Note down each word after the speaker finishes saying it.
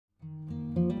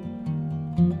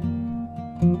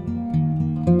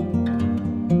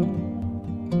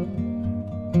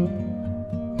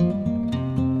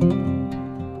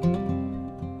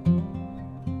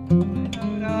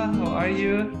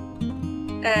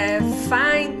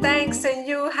Fine, thanks. And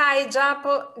you? Hi,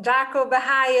 Jacob.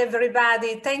 Hi,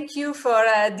 everybody. Thank you for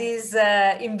this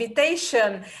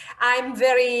invitation. I'm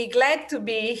very glad to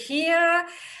be here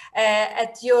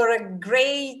at your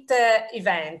great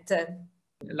event.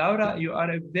 Laura, you are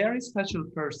a very special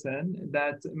person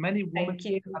that many women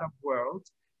in the Arab world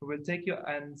will take you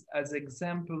as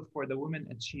example for the women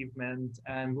achievement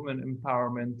and women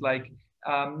empowerment. Like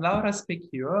Laura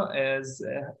Specchio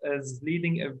is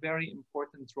leading a very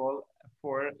important role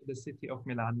for the city of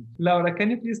Milan. Laura,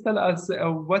 can you please tell us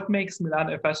what makes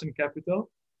Milan a fashion capital?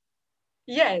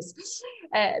 Yes,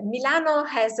 Milano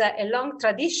has a long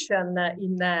tradition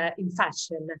in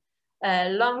fashion.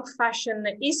 Long fashion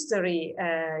history,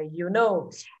 you know.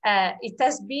 It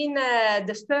has been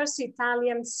the first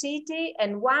Italian city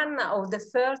and one of the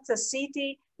first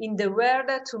city in the world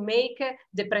to make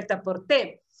the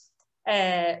pret-à-porter.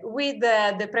 With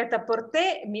the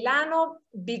pret-à-porter, Milano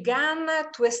began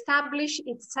to establish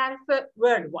itself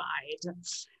worldwide.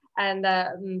 And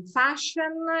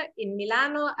fashion in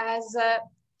Milano has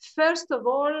first of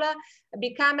all,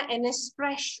 become an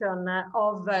expression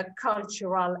of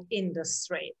cultural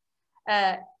industry.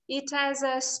 It has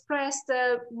expressed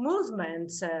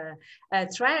movements,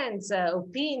 trends,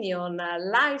 opinion,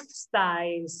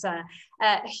 lifestyles.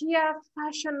 Here,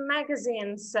 fashion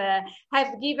magazines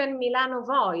have given Milano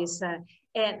voice,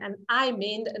 and I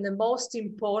mean the most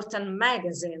important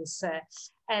magazines.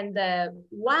 And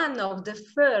one of the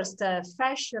first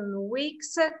fashion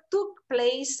weeks took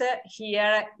place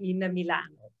here in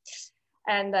Milano.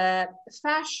 And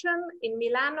fashion in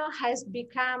Milano has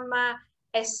become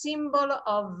a symbol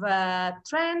of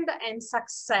trend and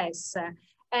success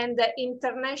and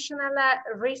international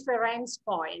reference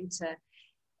point.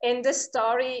 And the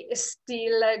story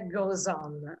still goes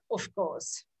on, of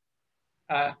course.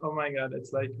 Oh my God,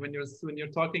 it's like when you're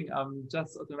talking, I'm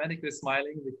just automatically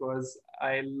smiling because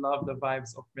I love the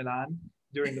vibes of Milan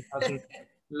during the fashion.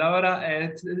 Laura,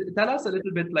 tell us a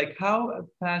little bit like how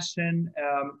fashion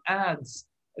adds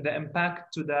the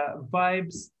impact to the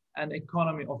vibes and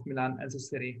economy of Milan as a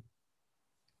city.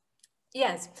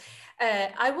 Yes,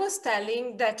 I was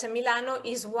telling that Milano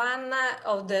is one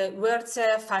of the world's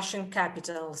fashion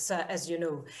capitals, as you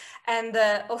know. And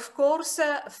of course,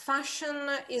 fashion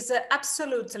is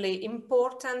absolutely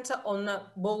important on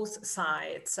both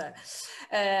sides.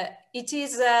 It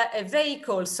is a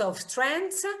vehicle of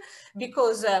trends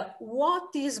because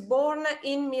what is born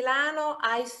in Milano,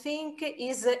 I think,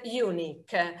 is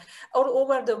unique all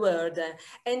over the world.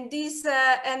 And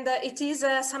it is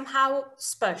somehow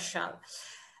special.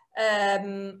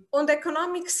 On the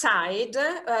economic side,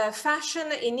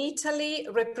 fashion in Italy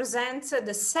represents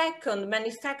the second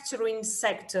manufacturing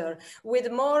sector with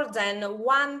more than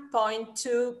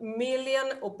 1.2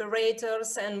 million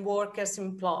operators and workers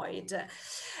employed.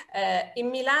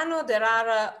 In Milano, there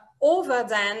are over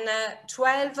than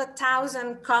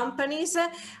 12,000 companies,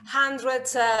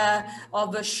 hundreds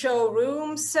of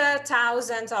showrooms,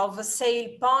 thousands of sale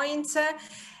points,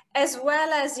 as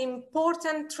well as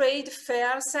important trade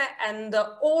fairs and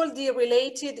all the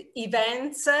related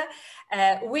events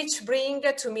which bring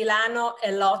to Milano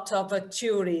a lot of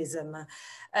tourism.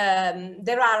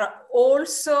 There are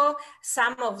also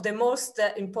some of the most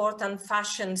important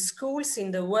fashion schools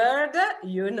in the world,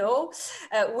 you know,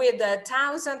 with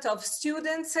thousands of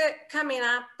students coming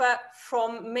up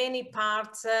from many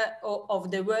parts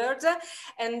of the world.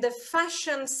 And the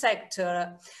fashion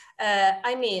sector,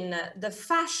 I mean, the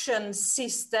fashion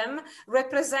system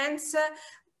represents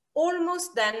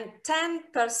almost than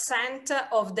 10%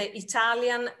 of the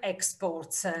Italian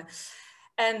exports.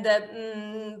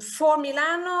 And for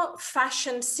Milano,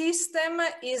 fashion system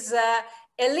is a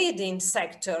leading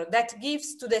sector that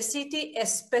gives to the city a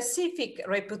specific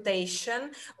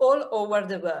reputation all over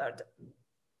the world.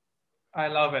 I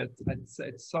love it.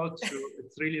 It's so true.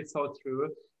 It's really so true.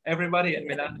 Everybody in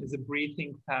Milan is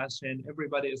breathing fashion.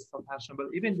 Everybody is so fashionable.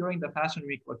 Even during the fashion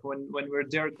week, like when we're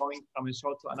there going from a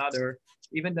show to another,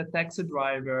 even the taxi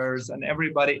drivers and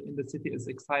everybody in the city is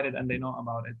excited and they know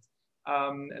about it.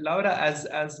 Laura, as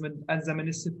the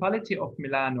municipality of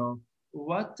Milano,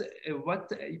 what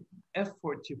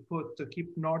effort you put to keep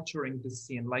nurturing the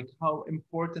scene? Like how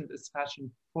important is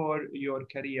fashion for your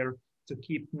career to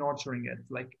keep nurturing it?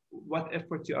 Like what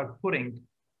effort you are putting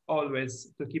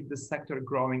always to keep the sector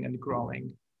growing and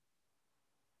growing?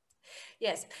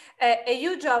 Yes, a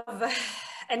huge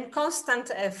and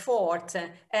constant effort,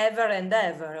 ever and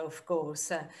ever, of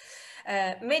course.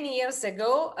 Many years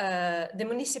ago, the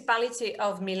Municipality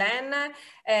of Milan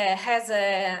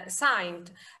has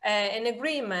signed an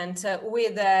agreement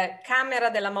with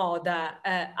Camera della Moda,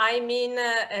 I mean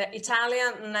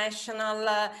Italian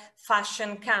National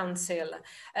Fashion Council,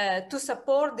 to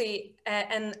support the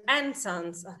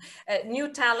enhance new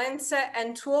talents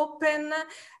and to open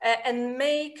and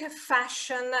make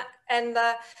fashion and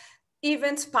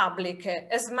events public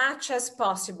as much as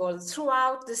possible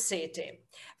throughout the city.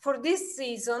 For this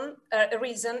reason,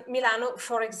 Milano,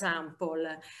 for example,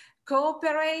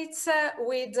 cooperates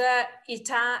with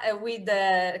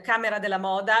Camera della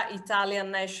Moda,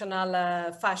 Italian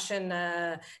National Fashion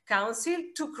Council,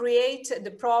 to create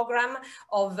the program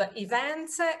of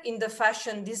events in the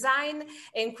fashion design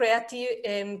and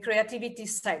creativity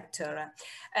sector.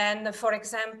 And, for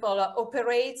example,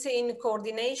 operates in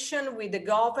coordination with the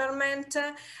government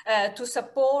to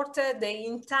support the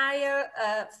entire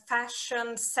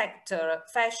fashion sector,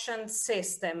 fashion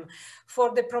system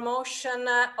for the promotion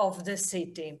of the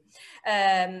city.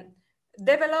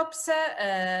 Develops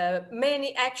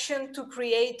many actions to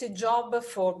create a job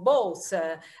for both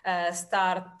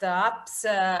startups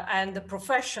and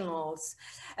professionals.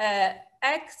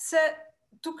 Acts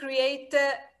to create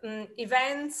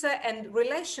events and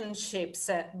relationships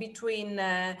between,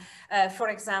 for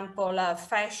example,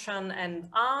 fashion and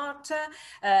art,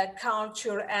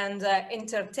 culture and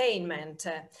entertainment.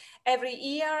 Every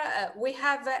year we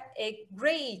have a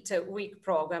great week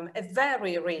program, a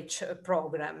very rich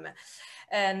program,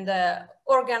 and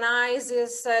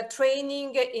organizes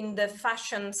training in the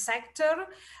fashion sector,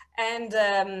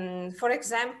 and for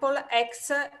example, acts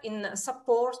in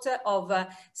support of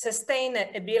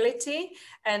sustainability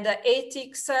and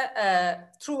ethics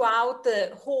throughout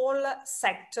the whole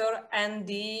sector and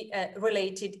the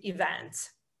related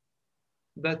events.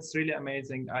 That's really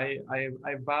amazing. I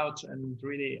vouch and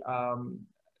really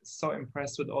so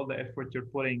impressed with all the effort you're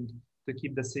putting to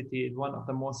keep the city one of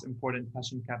the most important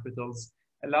fashion capitals.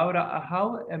 Laura,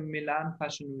 how Milan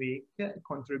Fashion Week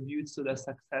contributes to the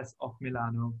success of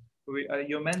Milano?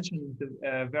 You mentioned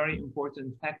the very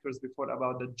important factors before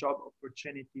about the job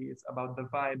opportunities, about the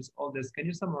vibes, all this. Can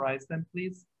you summarize them,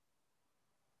 please?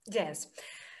 Yes.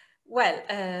 Well,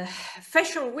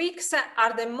 fashion weeks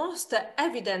are the most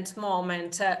evident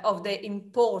moment of the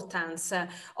importance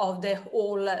of the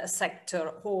whole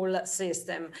sector, whole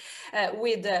system,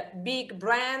 with big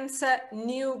brands,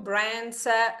 new brands,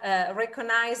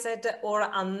 recognized or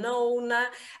unknown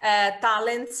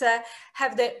talents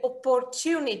have the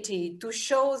opportunity to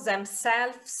show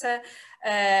themselves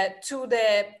to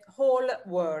the whole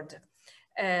world.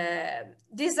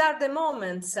 These are the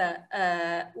moments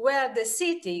where the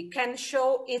city can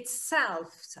show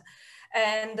itself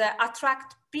and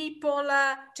attract people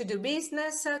to do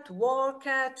business, to work,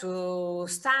 to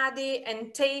study,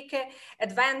 and take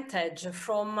advantage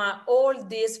from all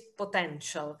this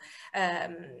potential.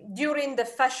 During the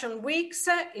fashion weeks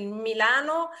in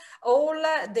Milano, all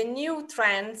the new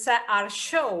trends are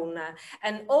shown,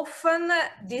 and often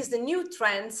these new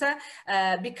trends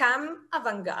become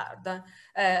avant-garde.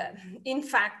 In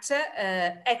fact,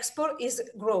 export is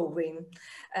growing.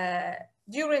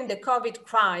 During the COVID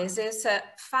crisis,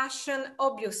 fashion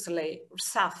obviously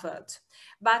suffered,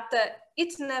 but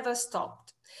it never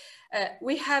stopped.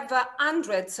 We have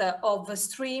hundreds of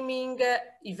streaming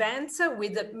events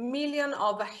with millions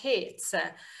of hits.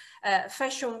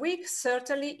 Fashion Week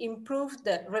certainly improved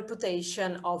the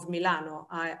reputation of Milano,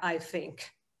 I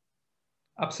think.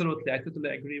 Absolutely, I totally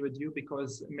agree with you,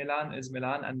 because Milan is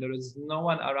Milan, and there is no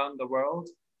one around the world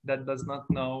that does not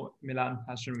know Milan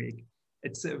Fashion Week.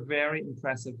 It's very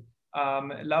impressive.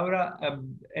 Laura,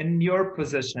 in your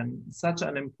position, such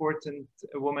an important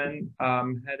woman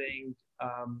heading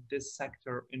this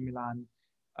sector in Milan,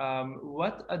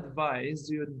 what advice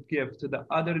do you give to the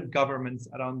other governments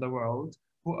around the world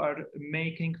who are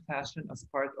making fashion as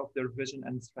part of their vision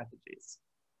and strategies?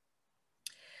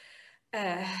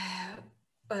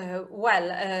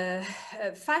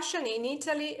 Fashion in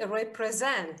Italy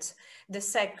represents the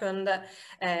second,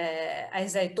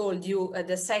 as I told you,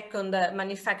 the second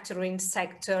manufacturing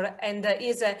sector, and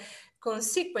is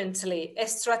consequently a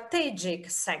strategic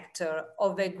sector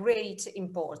of a great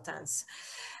importance.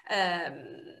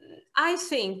 I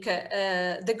think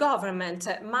the government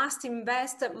must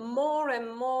invest more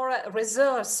and more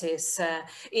resources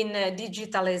in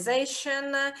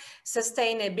digitalization,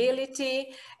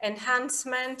 sustainability,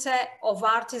 enhancement of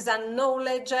artisan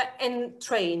knowledge and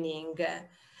training.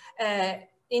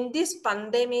 in this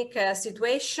pandemic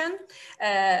situation,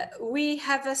 we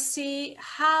have to see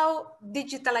how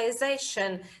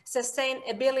digitalization,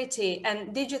 sustainability,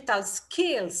 and digital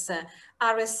skills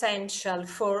are essential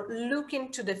for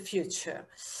looking to the future.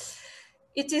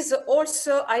 It is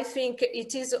also, I think,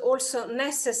 it is also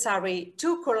necessary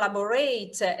to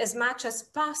collaborate as much as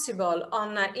possible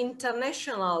on an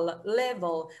international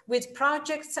level with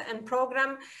projects and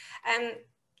programs and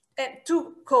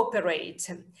to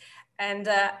cooperate. And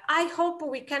I hope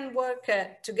we can work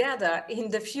together in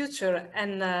the future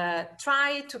and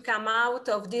try to come out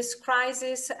of this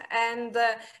crisis and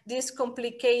this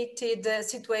complicated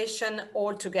situation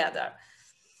all together.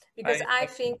 Because I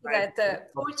think that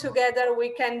all together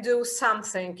we can do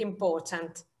something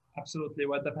important. Absolutely.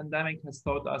 What the pandemic has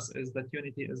taught us is that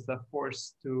unity is the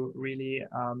force to really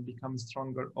become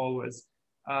stronger always.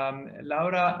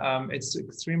 Laura, it's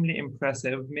extremely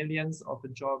impressive. Millions of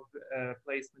job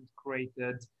placement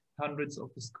created, hundreds of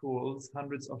schools,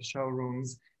 hundreds of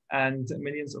showrooms, and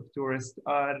millions of tourists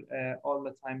are all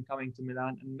the time coming to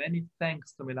Milan. And many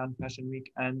thanks to Milan Fashion Week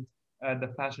and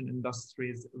the fashion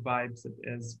industry's vibes that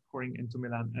is pouring into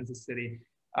Milan as a city.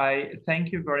 I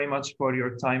thank you very much for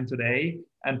your time today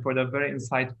and for the very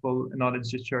insightful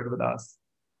knowledge you shared with us.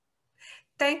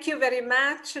 Thank you very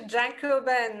much, Jacob,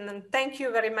 and thank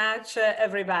you very much,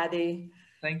 everybody.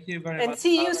 Thank you very much. And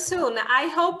see you soon. I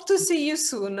hope to see you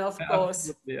soon, of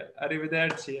course.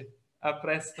 Arrivederci. A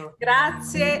presto.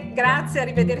 Grazie, grazie,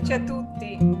 arrivederci a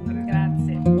tutti.